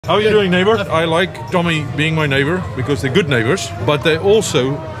How are you doing, neighbor? I like Tommy being my neighbor because they're good neighbors, but they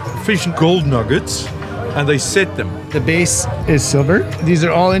also fish gold nuggets and they set them. The base is silver. These are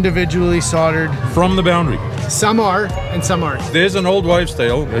all individually soldered. From the boundary. Some are and some aren't. There's an old wives'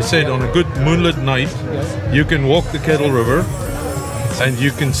 tale. They said on a good moonlit night, you can walk the Kettle River and you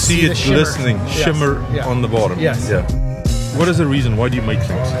can see it glistening, shimmer on the bottom. Yes. Yeah. What is the reason? Why do you make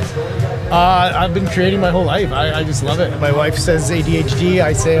things? I've been creating my whole life. I just love it. My wife says ADHD.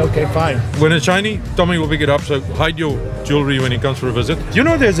 I say, okay, fine. When it's shiny, Tommy will pick it up, so hide your jewelry when he comes for a visit. You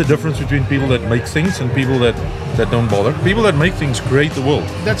know there's a difference between people that make things and people that don't bother. People that make things create the world.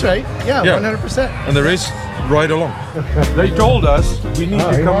 That's right. Yeah, 100%. And the rest, ride along. They told us we need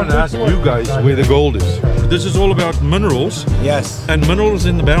to come and ask you guys where the gold is. This is all about minerals. Yes. And minerals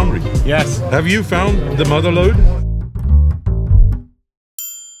in the boundary. Yes. Have you found the mother lode?